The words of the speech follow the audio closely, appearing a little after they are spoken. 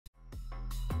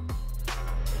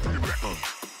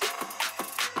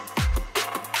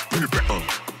Hi,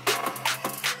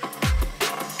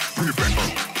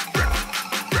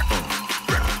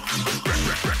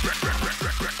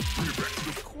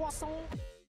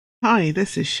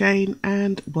 this is Chaynne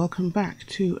and welcome back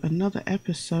to another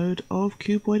episode of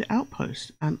Cuboid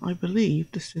Outpost, and I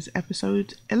believe this is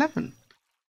episode 11.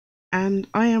 And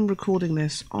I am recording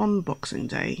this on Boxing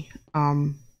Day.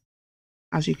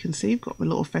 As you can see, I've got my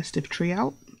little festive tree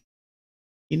out.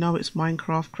 You know it's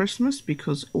Minecraft Christmas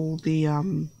because all the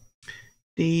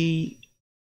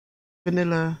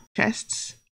vanilla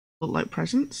chests look like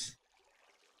presents.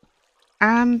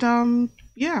 And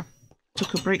yeah,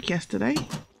 took a break yesterday.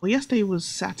 Well, yesterday was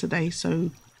Saturday, so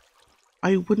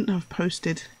I wouldn't have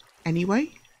posted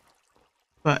anyway,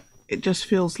 but it just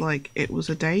feels like it was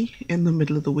a day in the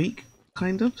middle of the week,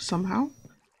 kind of, somehow.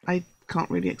 I can't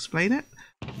really explain it.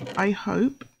 I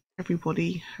hope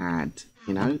everybody had,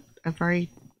 you know, a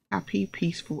very happy,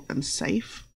 peaceful and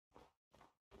safe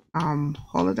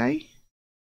holiday,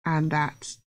 and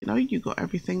that, you know, you got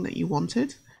everything that you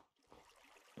wanted.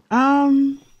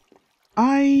 I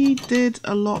did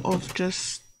a lot of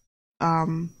just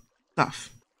stuff.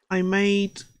 I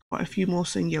made quite a few more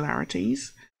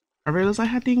singularities. I realized I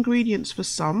had the ingredients for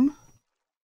some,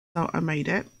 so I made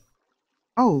it.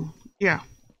 Oh, yeah.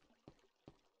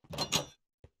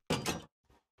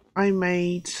 I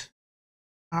made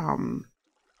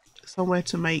somewhere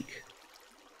to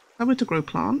grow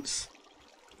plants.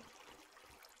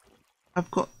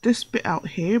 I've got this bit out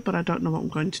here, but I don't know what I'm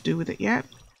going to do with it yet.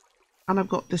 And I've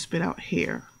got this bit out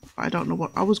here. I don't know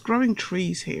what. I was growing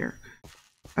trees here.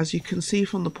 As you can see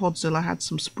from the Podzilla, I had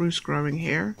some spruce growing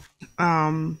here.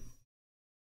 I've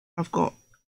got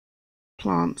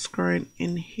plants growing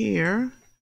in here.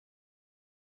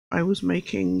 I was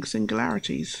making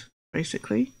singularities,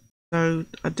 basically. So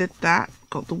I did that,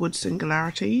 got the wood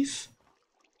singularities.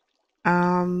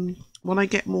 When I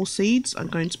get more seeds, I'm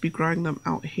going to be growing them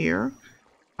out here.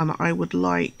 And I would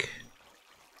like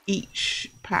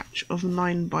each patch of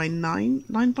 9x9,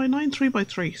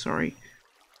 3x3, sorry,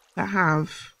 to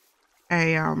have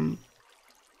a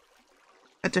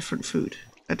different food,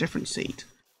 a different seed.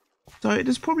 So it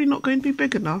is probably not going to be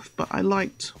big enough, but I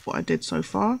liked what I did so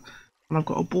far. And I've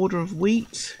got a border of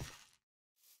wheat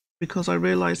because I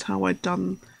realized how I'd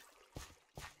done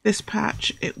this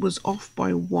patch. It was off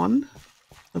by 1.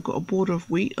 I've got a border of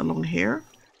wheat along here.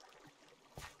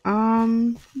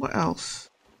 What else?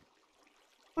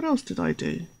 What else did I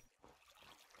do?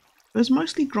 It was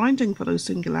mostly grinding for those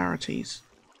singularities.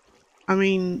 I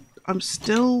mean, I'm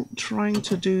still trying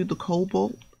to do the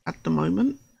cobalt at the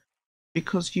moment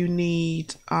because you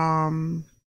need, let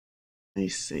me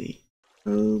see,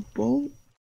 cobalt.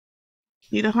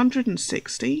 You need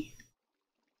 160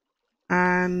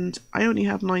 and I only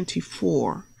have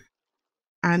 94.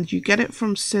 And you get it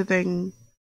from sieving,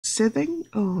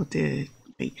 oh dear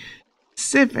me,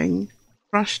 sieving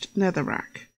crushed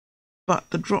netherrack, but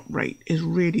the drop rate is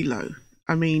really low.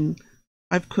 I mean,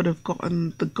 I could have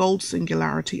gotten the gold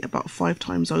singularity about 5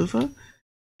 times over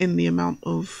in the amount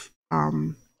of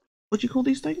what do you call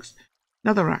these things?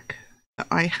 Netherrack that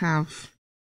I've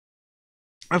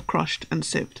crushed and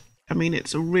sieved. I mean,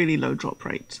 it's a really low drop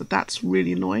rate, so that's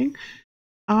really annoying.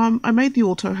 I made the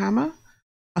auto hammer.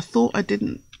 I thought I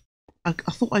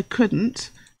thought I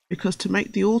couldn't, because to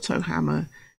make the auto hammer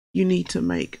you need to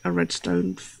make a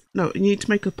redstone, no, you need to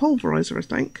make a pulverizer, I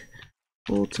think.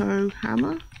 Auto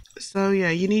hammer. So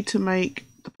yeah, you need to make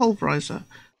the pulverizer.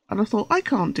 And I thought, I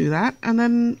can't do that. And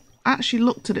then I actually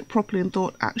looked at it properly and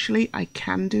thought, actually, I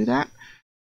can do that.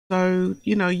 So,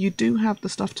 you know, you do have the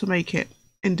stuff to make it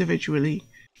individually.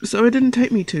 So it didn't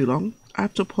take me too long. I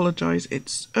have to apologize.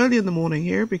 It's early in the morning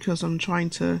here because I'm trying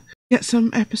to get some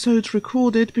episodes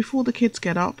recorded before the kids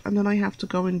get up, and then I have to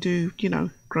go and do, you know,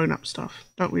 grown-up stuff.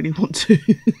 Don't really want to.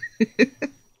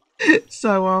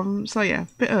 So yeah, a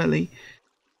bit early.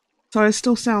 So I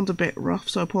still sound a bit rough,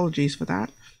 so apologies for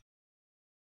that.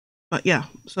 But yeah,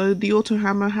 so the auto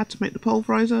hammer had to make the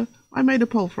pulverizer. I made a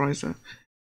pulverizer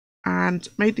and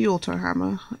made the auto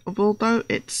hammer, although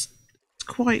it's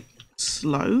quite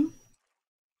slow.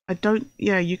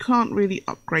 Yeah, you can't really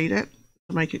upgrade it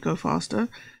to make it go faster.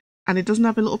 And it doesn't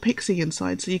have a little pixie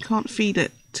inside, so you can't feed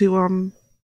it to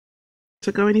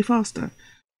go any faster.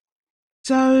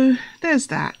 So there's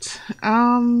that.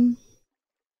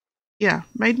 Yeah,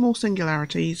 made more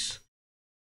singularities.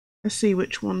 Let's see,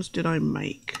 which ones did I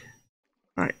make?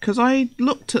 Right, because I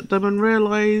looked at them and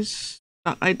realised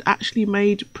that I'd actually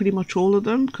made pretty much all of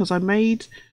them, because I made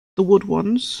the wood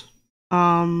ones.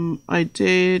 I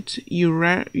did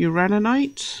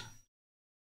uraninite,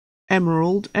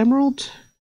 emerald. Emerald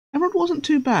wasn't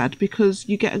too bad because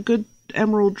you get a good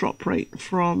emerald drop rate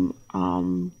from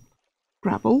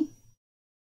gravel,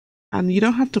 and you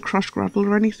don't have to crush gravel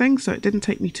or anything, so it didn't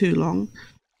take me too long.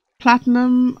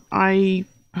 Platinum I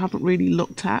haven't really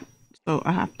looked at, so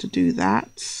I have to do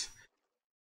that.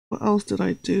 What else did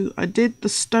I do? I did the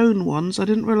stone ones. I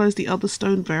didn't realize the other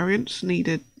stone variants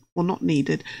needed, well, not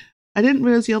needed. I didn't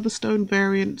realize the other stone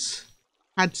variants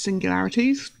had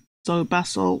singularities. So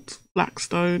basalt,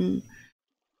 blackstone.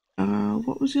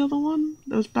 What was the other one?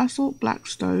 There was basalt,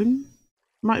 blackstone.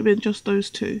 Might have been just those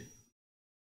two.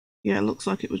 Yeah, it looks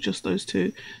like it was just those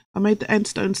two. I made the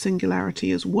endstone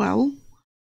singularity as well.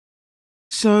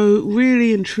 So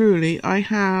really and truly, I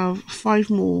have 5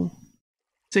 more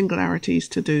singularities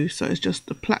to do. So it's just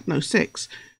the 6.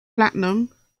 Platinum,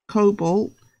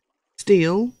 cobalt,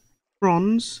 steel,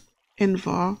 bronze,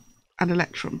 invar, and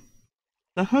electrum.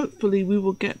 So hopefully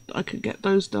I could get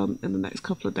those done in the next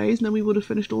couple of days, and then we would have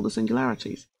finished all the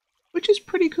singularities, which is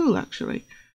pretty cool actually.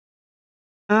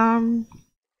 So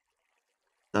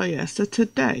yeah, so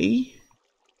today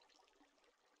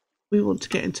we want to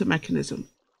get into Mekanism.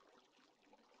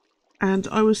 And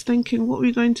I was thinking, what are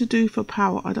we going to do for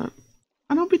power? I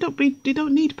know we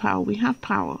don't need power, we have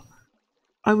power.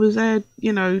 I was there,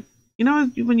 you know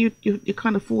when you're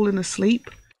kind of falling asleep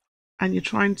and you're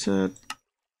trying to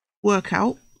work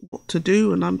out what to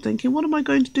do, and I'm thinking, what am I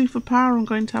going to do for power? I'm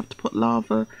going to have to put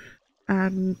lava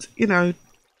and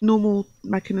normal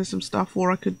Mekanism stuff,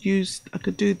 or I could do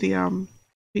the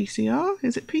PCR.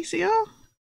 Is it PCR?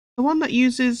 The one that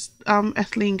uses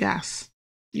ethylene gas.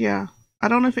 Yeah, I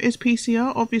don't know if it is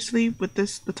PCR. Obviously, with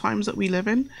the times that we live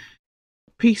in,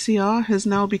 PCR has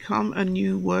now become a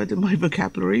new word in my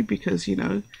vocabulary, because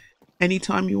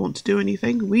anytime you want to do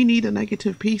anything, we need a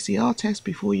negative PCR test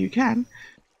before you can.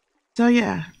 So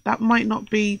yeah, that might not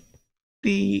be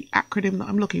the acronym that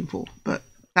I'm looking for, but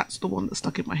that's the one that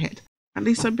stuck in my head. At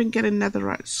least I've been getting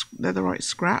netherite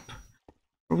scrap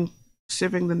from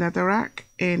sieving the netherrack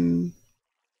in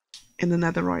the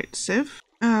netherite sieve.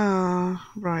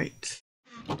 Right.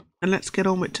 And let's get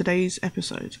on with today's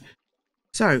episode.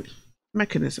 So,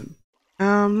 Mekanism.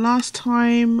 Last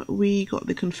time we got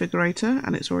the configurator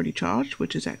and it's already charged,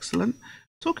 which is excellent.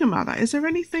 Talking about that, is there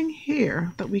anything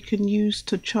here that we can use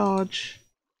to charge?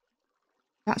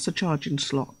 That's a charging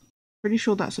slot. Pretty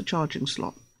sure that's a charging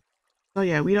slot. So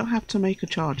yeah, we don't have to make a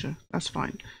charger. That's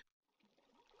fine.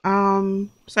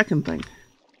 Second thing.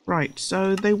 Right,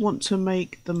 so they want to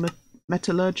make the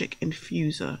metallurgic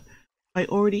infuser. I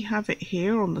already have it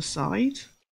here on the side,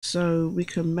 so we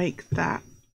can make that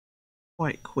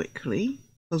quite quickly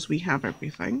because we have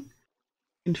everything.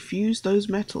 Infuse those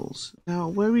metals. Now,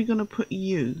 where are we going to put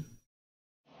you?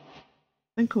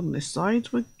 I think on this side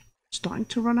we're starting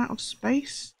to run out of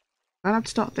space. I'll have to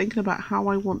start thinking about how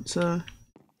I want to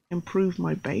improve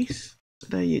my base. So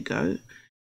there you go. If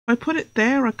I put it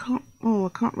there, I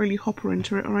can't really hopper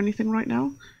into it or anything right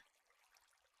now.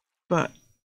 But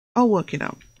I'll work it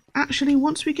out. Actually,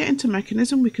 once we get into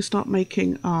Mekanism, we can start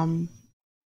making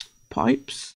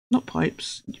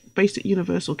basic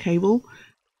universal cable.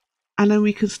 And then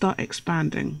we can start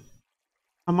expanding.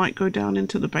 I might go down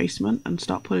into the basement and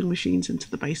start putting machines into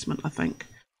the basement, I think.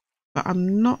 But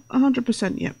I'm not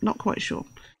 100% yet, not quite sure.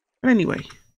 But anyway,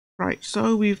 right,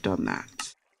 so we've done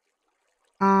that.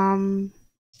 You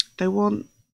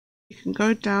can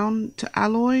go down to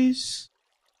alloys,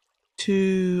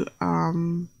 to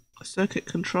circuit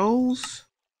controls,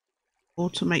 or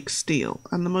to make steel.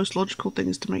 And the most logical thing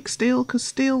is to make steel, because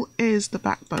steel is the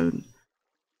backbone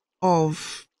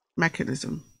of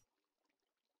Mekanism.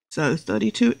 So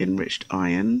 32 enriched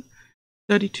iron,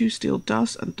 32 steel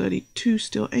dust, and 32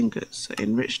 steel ingots. So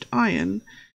enriched iron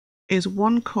is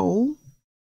 1 coal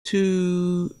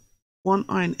to 1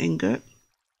 iron ingot,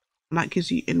 and that gives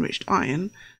you enriched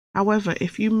iron. However,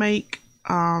 if you make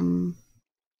the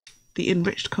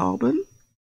enriched carbon,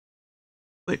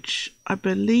 which I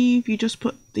believe you just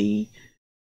put the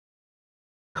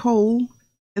coal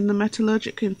in the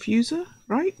metallurgic infuser,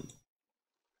 right?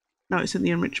 No, it's in the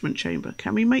enrichment chamber.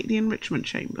 Can we make the enrichment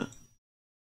chamber?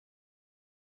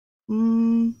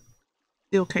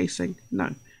 Steel casing.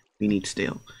 No, we need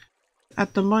steel.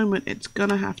 At the moment, it's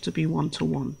gonna have to be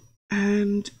 1-to-1.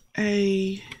 And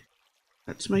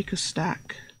let's make a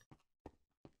stack.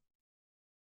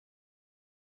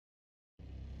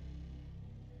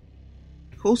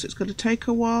 Of course, it's going to take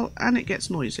a while and it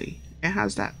gets noisy. It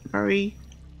has that very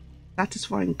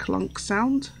satisfying clunk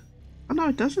sound. Oh no,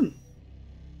 it doesn't.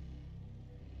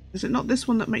 Is it not this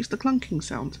one that makes the clunking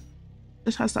sound? It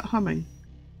just has that humming.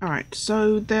 Alright,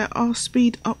 so there are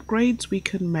speed upgrades we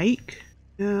can make.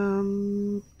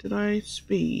 Did I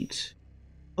speed?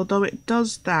 Although it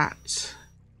does that,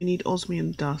 You need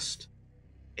osmium dust.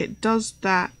 It does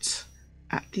that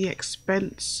at the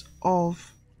expense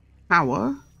of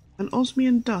power. And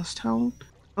osmium dust, how?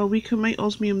 Oh, we can make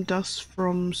osmium dust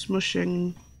from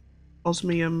smushing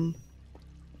osmium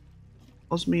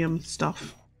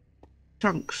stuff.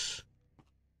 Chunks.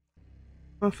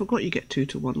 Oh, I forgot you get 2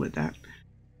 to 1 with that.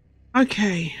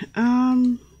 Okay,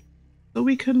 so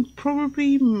we can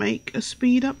probably make a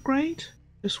speed upgrade.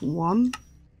 Just 1.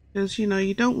 Because, you know,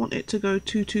 you don't want it to go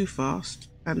too fast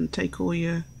and take all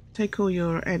your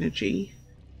energy.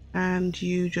 And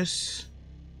you just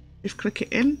click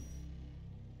it in.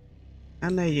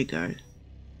 And there you go. So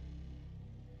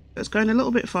it's going a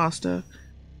little bit faster.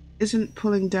 Isn't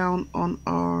pulling down on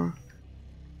our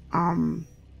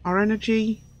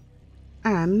energy.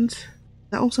 And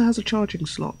that also has a charging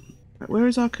slot. Right, where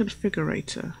is our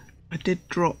configurator? I did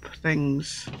drop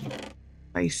things.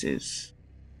 Places.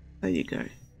 There you go.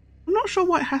 I'm not sure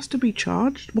why it has to be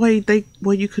charged. Why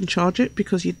you can charge it,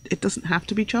 because it doesn't have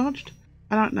to be charged.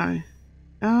 I don't know.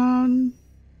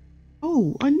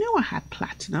 Oh, I knew I had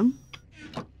platinum.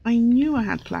 I knew I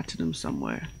had platinum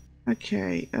somewhere.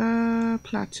 Okay,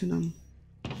 platinum.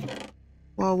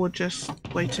 While we're just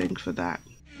waiting for that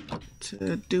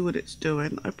to do what it's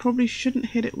doing, I probably shouldn't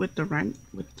hit it with the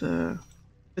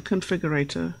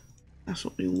configurator. That's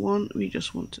what we want. We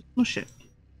just want to smush it.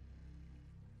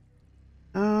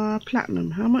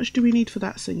 Platinum. How much do we need for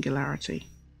that singularity?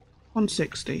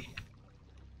 160.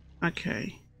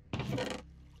 Okay. Did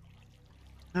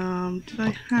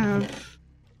I have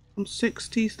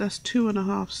 160? That's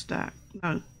 2.5 stack.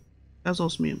 No, that's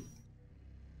osmium.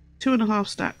 2.5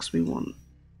 stacks we want.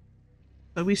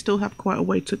 So we still have quite a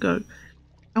way to go.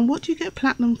 And what do you get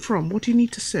platinum from? What do you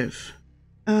need to sieve?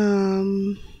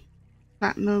 Platinum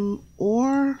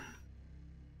ore.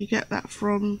 You get that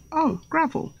from, oh,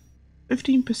 gravel.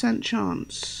 15%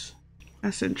 chance.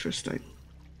 That's interesting.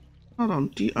 Hold on.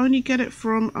 Do you only get it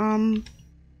from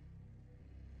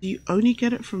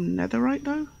netherite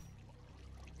though?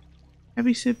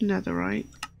 Heavy sieve netherite.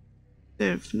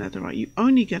 Sieve netherite. You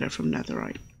only get it from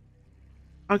netherite.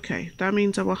 Okay, that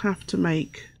means I will have to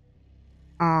make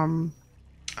I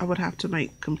would have to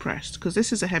make compressed, because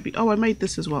this is a heavy. Oh, I made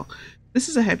this as well. This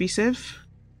is a heavy sieve.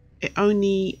 It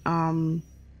only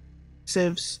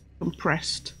sieves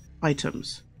compressed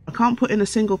items. I can't put in a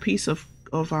single piece of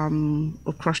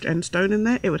crushed endstone in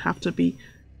there. It would have to be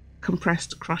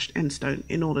compressed crushed endstone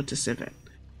in order to sieve it.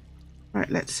 Right,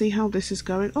 let's see how this is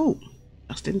going. Oh,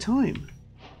 just in time.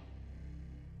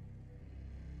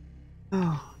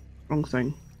 Oh, wrong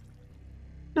thing.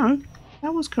 No,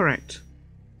 that was correct.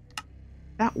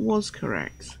 That was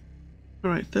correct.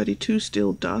 Alright, 32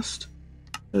 steel dust.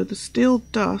 So the steel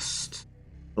dust...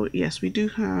 Oh yes, we do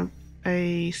have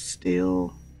a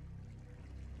steel...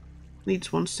 Needs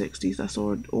 160s. That's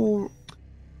all.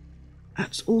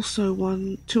 That's also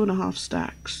 2.5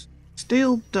 stacks.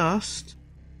 Steel dust.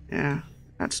 Yeah,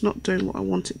 that's not doing what I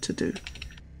want it to do.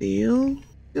 Steel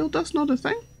dust, not a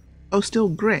thing. Oh, steel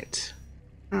grit.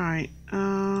 Alright,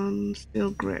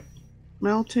 steel grit.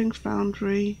 Melting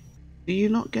foundry. Do you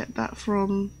not get that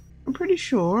from... I'm pretty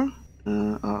sure.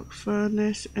 Arc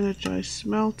furnace, energized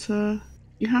smelter.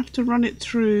 You have to run it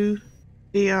through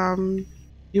the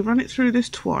you run it through this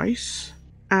twice,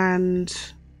 and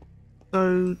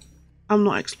so I'm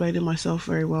not explaining myself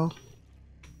very well.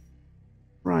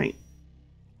 Right.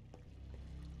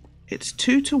 It's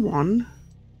 2 to 1,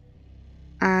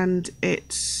 and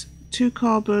it's 2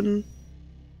 carbon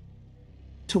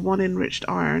to 1 enriched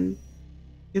iron.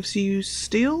 Gives you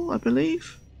steel, I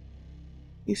believe.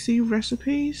 You see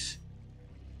recipes?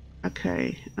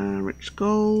 Okay, rich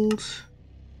gold,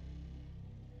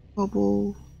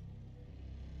 cobble.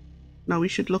 No, we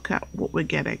should look at what we're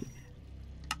getting.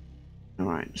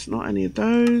 Alright, it's not any of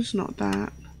those, not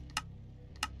that.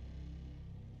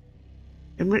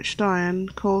 Enriched iron,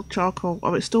 coal, charcoal.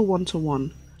 Oh, it's still 1 to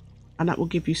 1. And that will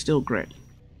give you steel grit.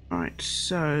 Alright,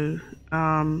 so,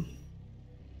 I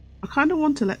kind of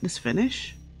want to let this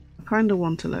finish. I kind of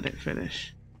want to let it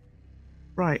finish.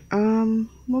 Right,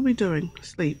 what are we doing?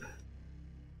 Sleep.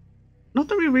 Not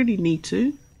that we really need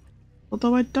to.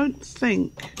 Although I don't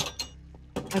think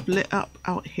I've lit up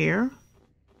out here.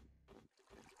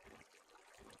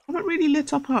 I haven't really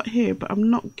lit up out here, but I'm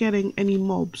not getting any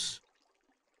mobs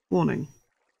spawning,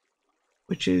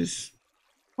 which is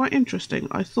quite interesting.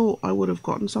 I thought I would have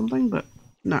gotten something, but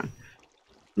no,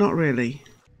 not really.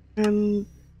 And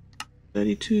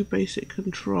 32 basic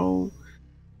control,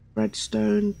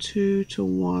 redstone 2 to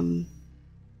 1.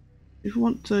 If we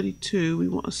want 32, we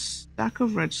want a stack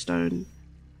of redstone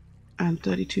and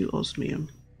 32 osmium.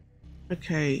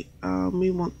 Okay,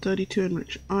 we want 32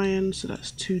 enriched iron, so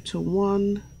that's 2 to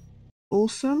 1.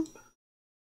 Awesome.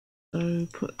 So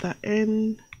put that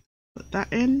in, put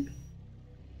that in.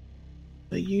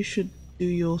 So you should do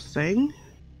your thing.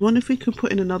 I wonder if we could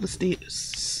put in another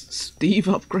Steve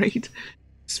upgrade,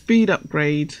 speed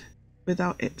upgrade,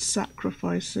 without it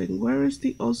sacrificing. Where is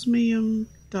the osmium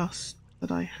dust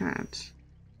that I had?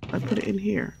 I put it in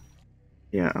here.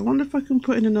 Yeah, I wonder if I can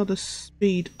put in another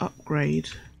speed upgrade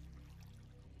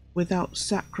without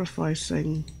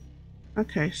sacrificing.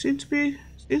 Okay, seems to be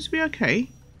okay.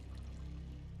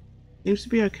 Seems to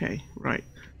be okay. Right.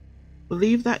 We'll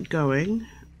leave that going.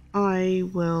 I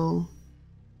will.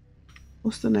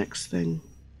 What's the next thing?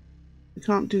 We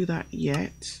can't do that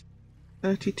yet.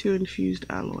 32 infused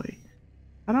alloy.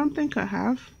 I don't think I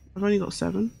have. I've only got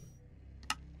 7.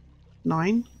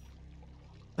 9.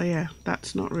 So yeah,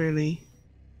 that's not really.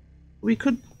 We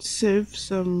could sieve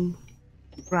some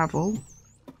gravel.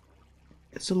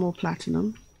 Get some more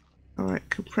platinum. Alright,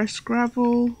 compressed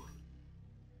gravel.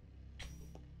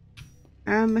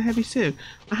 And the heavy sieve.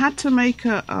 I had to make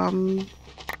a,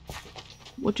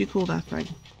 what do you call that thing?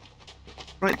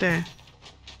 Right there.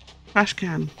 Trash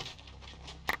can.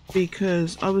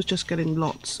 Because I was just getting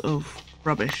lots of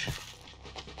rubbish.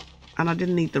 And I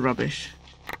didn't need the rubbish.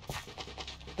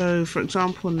 So, for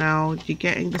example, now you're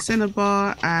getting the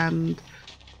cinnabar and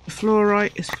the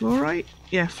fluorite. Is fluorite?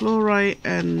 Yeah, fluorite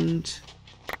and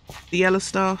the yellow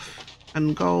stuff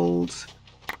and gold.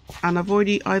 And I've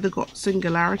already either got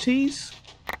singularities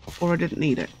or I didn't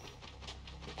need it.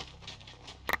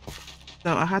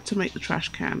 So I had to make the trash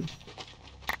can.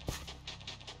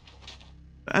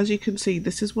 But as you can see,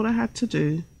 this is what I had to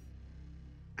do.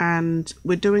 And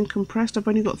we're doing compressed. I've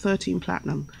only got 13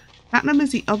 platinum. Platinum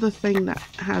is the other thing that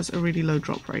has a really low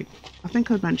drop rate. I think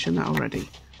I mentioned that already.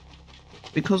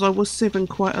 Because I was sieving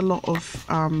quite a lot of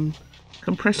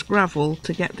compressed gravel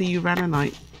to get the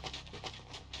uraninite.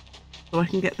 So I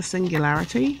can get the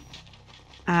singularity.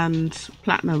 And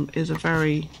platinum is a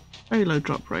very, very low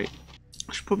drop rate.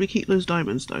 I should probably keep those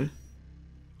diamonds though.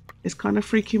 It's kind of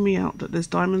freaking me out that there's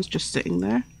diamonds just sitting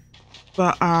there.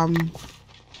 But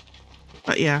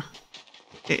yeah,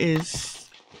 it is.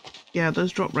 Yeah,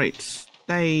 those drop rates,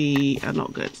 they are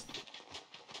not good.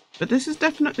 But this is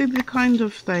definitely the kind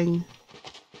of thing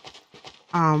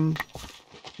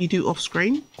you do off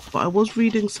screen. But I was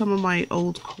reading some of my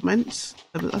old comments.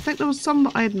 I think there was some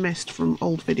that I had missed from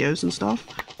old videos and stuff.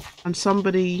 And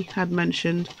somebody had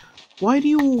mentioned, why do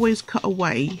you always cut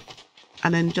away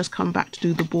and then just come back to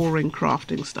do the boring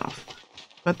crafting stuff?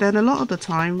 But then a lot of the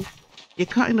time, you're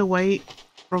cutting away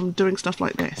from doing stuff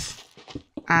like this.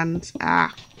 And,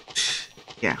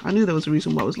 yeah, I knew there was a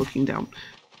reason why I was looking down.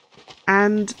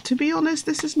 And to be honest,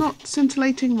 this is not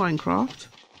scintillating Minecraft.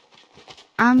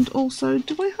 And also,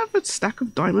 do I have a stack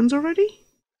of diamonds already?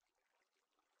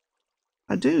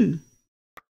 I do.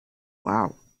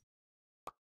 Wow.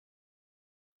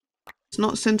 It's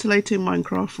not scintillating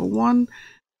Minecraft for one.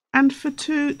 And for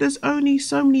two, there's only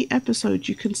so many episodes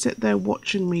you can sit there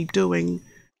watching me doing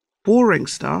boring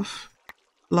stuff.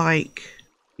 Like,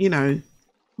 you know,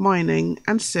 mining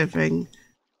and sieving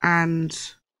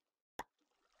and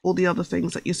all the other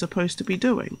things that you're supposed to be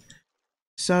doing.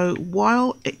 So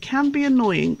while it can be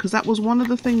annoying, because that was one of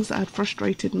the things that had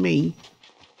frustrated me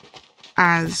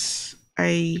as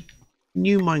a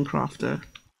new Minecrafter,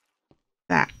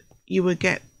 that you would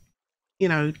get, you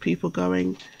know, people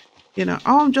going, you know,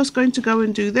 oh, I'm just going to go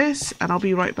and do this and I'll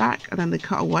be right back, and then they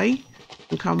cut away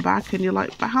and come back and you're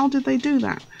like, but how did they do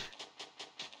that?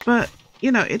 But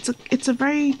you know, it's a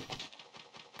very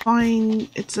fine,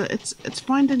 it's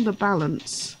finding the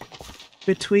balance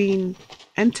between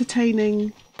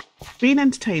entertaining, being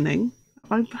entertaining.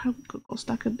 I've got a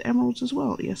stack of emeralds as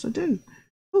well. Yes, I do.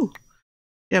 Oh,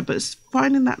 yeah, but it's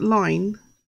finding that line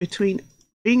between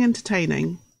being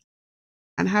entertaining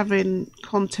and having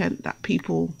content that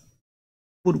people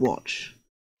would watch,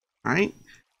 right?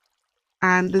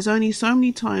 And there's only so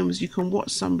many times you can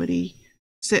watch somebody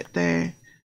sit there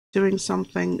doing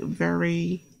something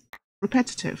very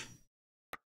repetitive,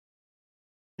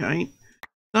 right?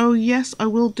 So yes, I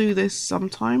will do this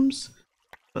sometimes,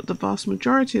 but the vast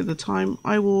majority of the time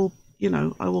I will, you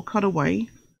know, I will cut away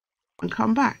and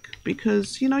come back,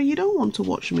 because, you know, you don't want to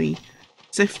watch me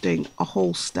sifting a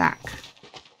whole stack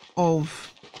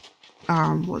of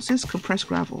what's this, compressed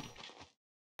gravel.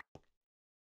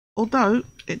 Although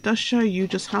it does show you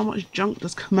just how much junk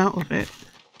does come out of it.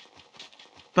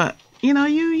 But you know,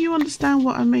 you understand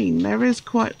what I mean. There is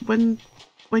quite, when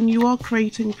you are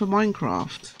creating for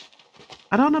Minecraft,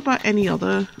 I don't know about any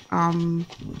other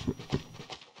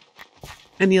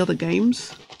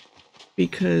games,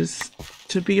 because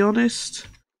to be honest,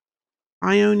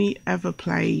 I only ever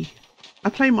play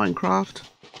Minecraft,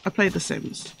 I play The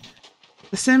Sims.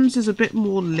 The Sims is a bit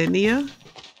more linear,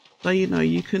 so you know,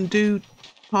 you can do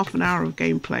half an hour of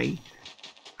gameplay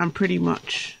and pretty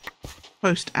much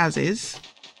post as is,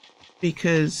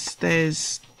 because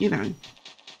there's, you know,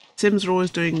 Sims are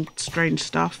always doing strange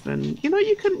stuff, and you know,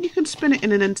 you can spin it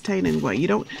in an entertaining way. You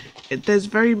don't,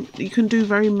 you can do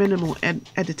very minimal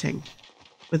editing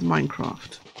with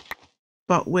Minecraft,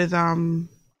 but with not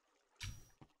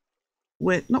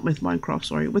with Minecraft,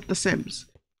 sorry, with The Sims.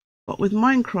 But with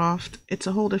Minecraft, it's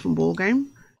a whole different ball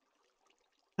game.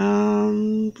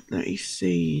 Let me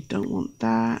see. Don't want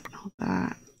that. Not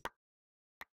that.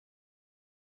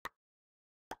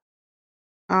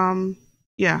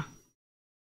 Yeah.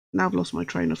 Now I've lost my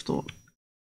train of thought.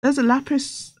 There's a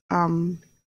lapis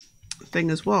thing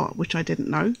as well, which I didn't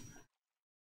know,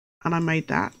 and I made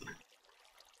that.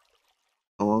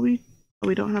 Oh, are we? Oh,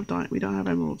 we don't have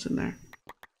emeralds in there.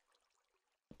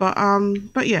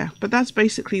 But yeah, but that's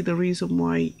basically the reason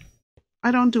why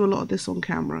I don't do a lot of this on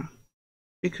camera,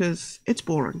 because it's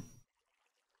boring.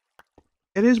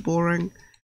 It is boring,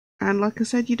 and like I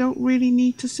said, you don't really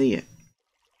need to see it.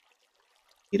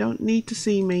 You don't need to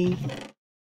see me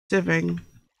sieving.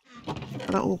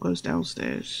 That all goes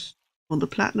downstairs. Well, the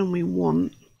platinum we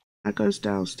want, that goes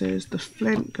downstairs. The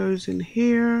flint goes in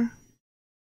here.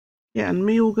 Yeah, and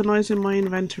me organizing my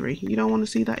inventory. You don't want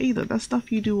to see that either. That's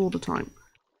stuff you do all the time,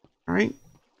 right?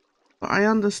 But I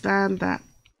understand that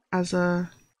as a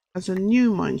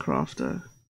new Minecrafter,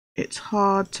 it's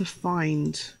hard to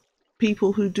find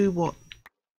people who do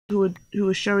who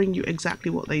are showing you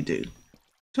exactly what they do.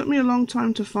 It took me a long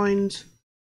time to find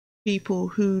people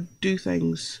who do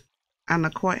things and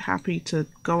are quite happy to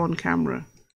go on camera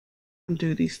and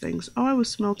do these things. Oh, I was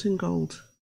smelting gold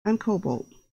and cobalt.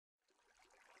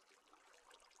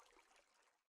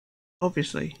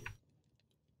 Obviously.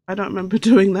 I don't remember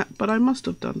doing that, but I must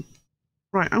have done.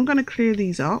 Right, I'm going to clear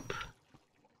these up.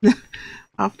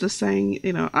 After saying,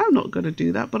 you know, I'm not going to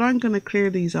do that, but I'm going to clear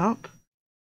these up.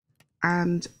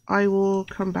 And I will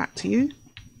come back to you.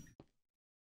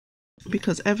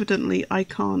 Because evidently I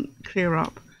can't clear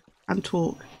up and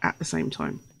talk at the same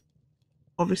time.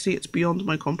 Obviously it's beyond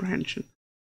my comprehension.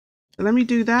 So let me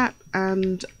do that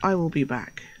and I will be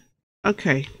back.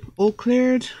 Okay, all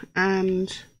cleared,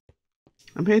 and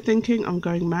I'm here thinking I'm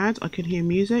going mad. I can hear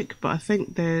music, but I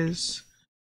think there's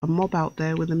a mob out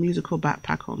there with a musical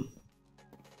backpack on.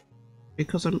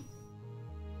 Because I'm...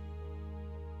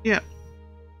 Yeah.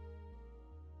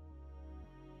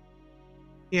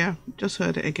 Yeah, just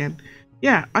heard it again.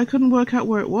 Yeah, I couldn't work out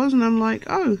where it was, and I'm like,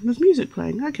 oh, there's music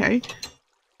playing, okay.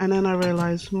 And then I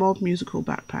realised mob musical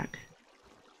backpack.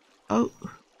 Oh,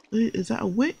 is that a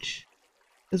witch?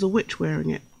 There's a witch wearing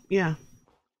it, yeah.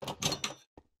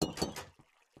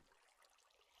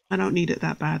 I don't need it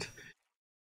that bad.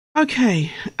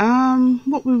 Okay,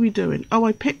 what were we doing? Oh,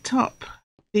 I picked up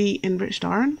the enriched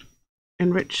iron.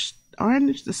 Enriched iron?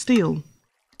 It's the steel.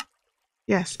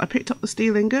 Yes, I picked up the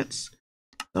steel ingots.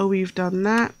 So we've done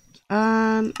that,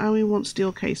 and we want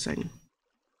steel casing.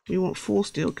 We want 4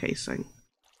 steel casing.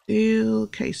 Steel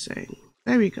casing.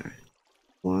 There we go.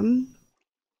 1,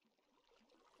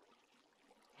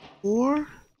 4,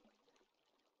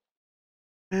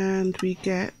 and we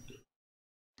get...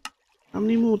 How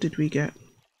many more did we get?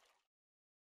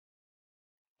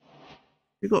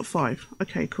 We got 5.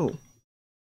 Okay, cool.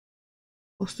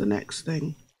 What's the next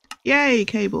thing? Yay,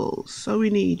 cables! So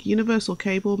we need universal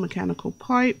cable, mechanical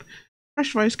pipe,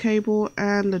 pressurized cable,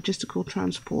 and logistical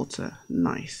transporter.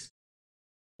 Nice.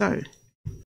 So,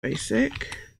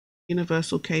 basic,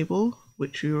 universal cable,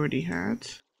 which we already had,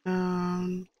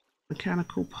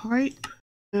 mechanical pipe,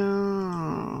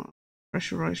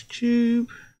 pressurized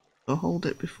tube, so hold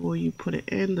it before you put it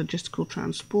in, logistical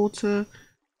transporter,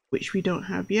 which we don't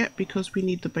have yet because we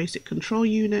need the basic control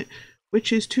unit,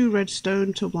 which is 2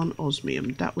 redstone to 1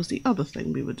 osmium. That was the other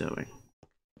thing we were doing.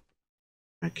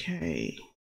 Okay,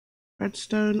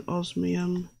 redstone,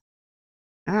 osmium,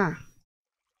 2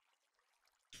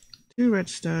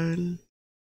 redstone,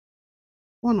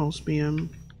 1 osmium,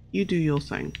 you do your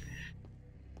thing.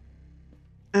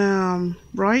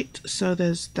 Right, so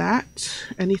there's that.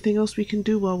 Anything else we can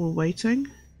do while we're waiting?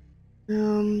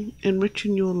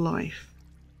 Enriching your life.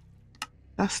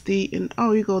 That's the,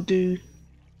 oh, you gotta do,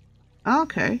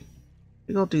 okay,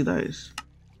 you gotta do those.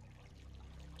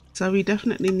 So we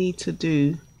definitely need to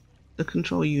do the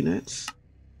control units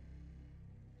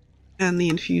and the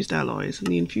infused alloys. And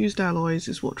the infused alloys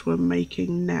is what we're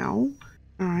making now.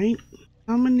 Alright,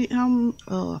 how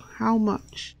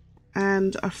much?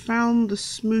 and I found the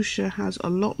smoosher has a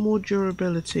lot more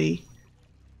durability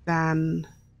than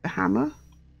the hammer,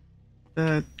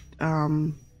 the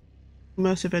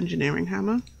immersive engineering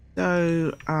hammer.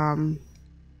 So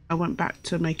I went back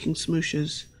to making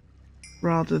smooshers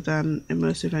rather than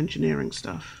immersive engineering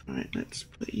stuff. All right, let's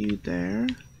put you there.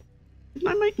 Didn't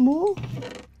I make more?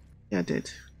 Yeah, I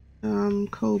did.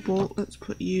 Cobalt, let's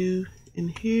put you in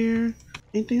here.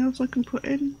 Anything else I can put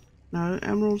in? No,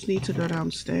 emeralds need to go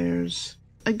downstairs.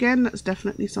 Again, that's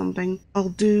definitely something I'll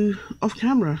do off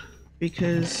camera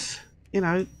because, you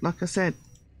know, like I said,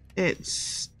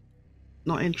 it's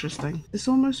not interesting. It's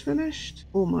almost finished?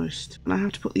 Almost. And I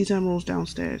have to put these emeralds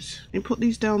downstairs. And put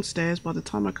these downstairs by the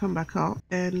time I come back up,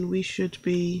 then we should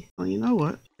be, well, you know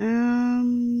what?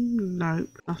 Nope,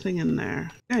 nothing in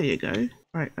there. There you go.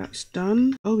 Right, that's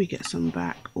done. Oh, we get some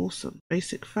back. Awesome.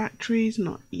 Basic factories,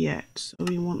 not yet. So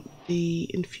we want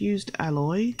the infused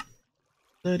alloy,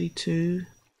 32.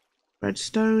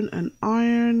 Redstone and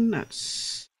iron,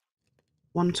 that's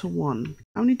 1 to 1.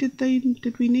 How many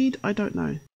did we need? I don't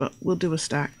know, but we'll do a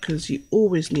stack because you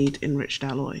always need enriched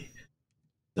alloy.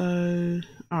 So,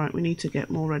 all right, we need to get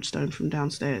more redstone from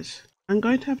downstairs. I'm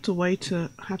going to have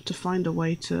to find a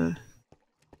way to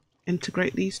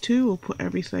integrate these two or put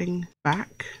everything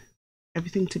back,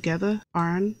 everything together.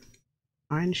 Iron,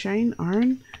 Chaynne,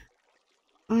 iron.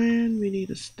 We need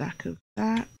a stack of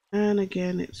that, and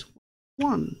again it's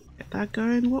 1. Get that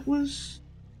going. What was?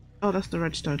 Oh, that's the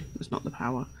redstone. It's not the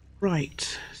power.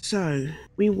 Right, so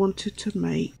we wanted to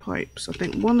make pipes. I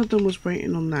think one of them was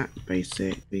waiting on that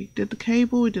basic. We did the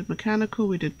cable, we did mechanical,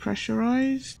 we did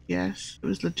pressurized. Yes, it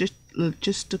was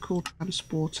logistical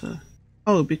transporter.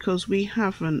 Oh, because I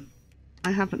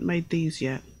haven't made these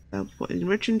yet. That was what,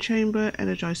 enriching chamber,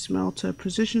 energized smelter,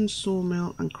 precision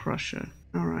sawmill, and crusher.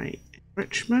 All right,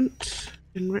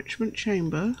 enrichment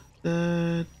chamber,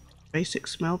 the basic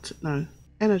smelter, no.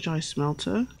 Energized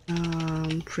smelter,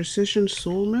 precision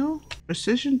sawmill,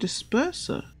 precision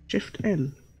disperser, shift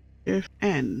N,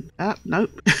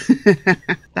 nope.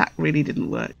 That really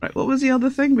didn't work. Right, what was the other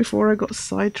thing before I got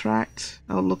sidetracked?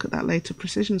 I'll look at that later.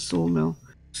 Precision sawmill,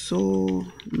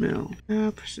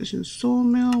 precision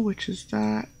sawmill, which is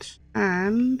that,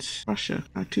 and crusher.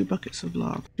 2 buckets of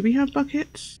lava. Do we have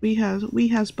buckets? We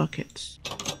has buckets.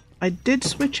 I did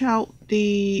switch out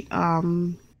the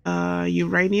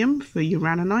uranium for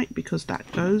uraninite because that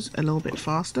goes a little bit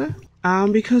faster,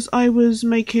 because I was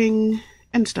making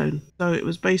endstone, so it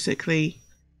was basically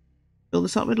fill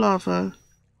this up with lava.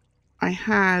 I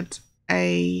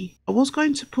was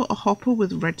going to put a hopper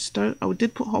with redstone. I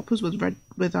did put hoppers with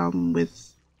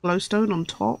glowstone on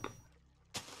top,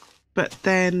 but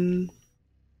then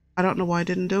I don't know why I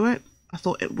didn't do it. I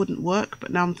thought it wouldn't work,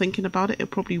 but now I'm thinking about it, it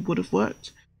probably would have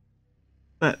worked.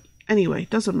 But anyway,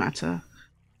 doesn't matter.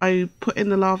 I put in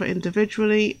the lava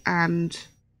individually, and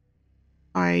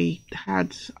I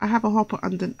had hoppers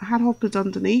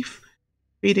underneath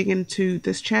feeding into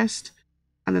this chest,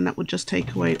 and then that would just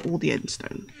take away all the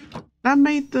endstone. That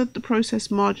made the process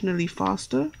marginally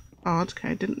faster. Oh, okay,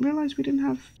 I didn't realize we didn't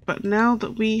have. But now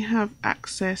that we have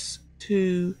access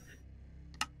to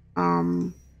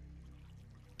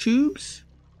tubes,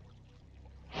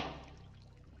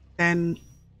 then,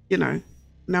 you know,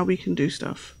 now we can do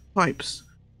stuff. Pipes.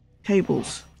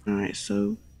 Cables. Alright,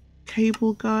 so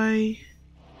cable guy,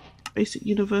 basic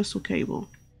universal cable.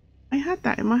 I had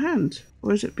that in my hand.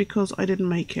 Or is it because I didn't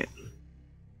make it?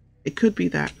 It could be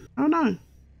that. Oh no,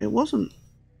 it wasn't.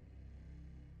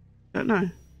 Don't know.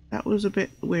 That was a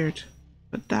bit weird.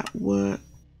 But that worked.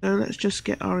 So let's just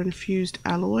get our infused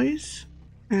alloys.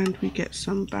 And we get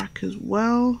some back as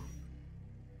well.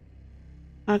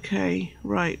 Okay,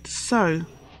 right, so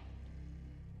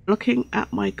looking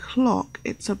at my clock,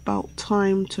 it's about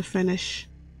time to finish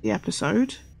the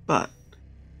episode, but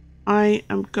I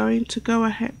am going to go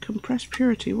ahead. Compressed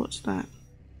purity, what's that?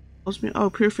 Osmium, oh,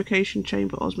 purification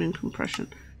chamber, osmium compression.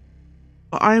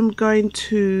 But I am going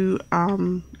to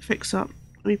fix up,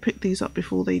 let me pick these up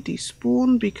before they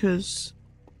despawn, because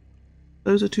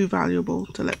those are too valuable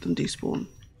to let them despawn.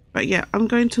 But yeah, I'm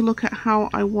going to look at how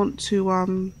I want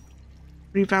to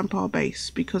revamp our base,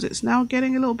 because it's now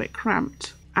getting a little bit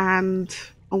cramped. And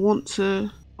I'll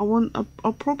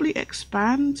probably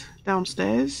expand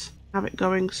downstairs, have it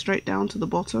going straight down to the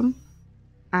bottom,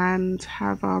 and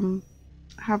have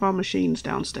our machines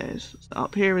downstairs. So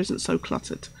up here isn't so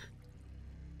cluttered.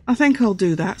 I think I'll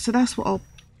do that. So that's what I'll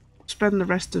spend the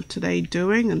rest of today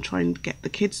doing, and try and get the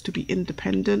kids to be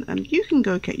independent, and you can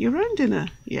go get your own dinner.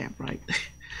 Yeah, right.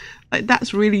 Like,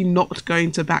 that's really not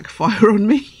going to backfire on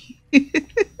me.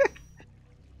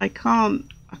 I can't.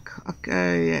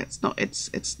 Yeah,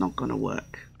 it's not gonna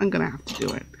work. I'm gonna have to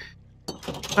do it.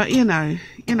 But you know,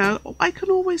 I can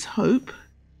always hope.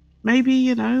 Maybe,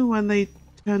 you know, when they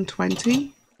turn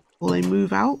 20 or they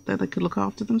move out, then they could look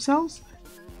after themselves.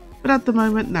 But at the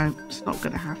moment, no, it's not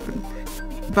gonna happen.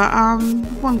 But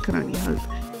one can only hope.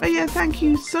 But yeah, thank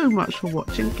you so much for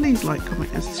watching. Please like,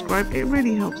 comment and subscribe. It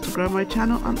really helps to grow my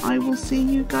channel, and I will see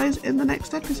you guys in the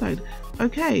next episode.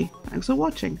 Okay, thanks for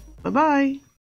watching. Bye bye.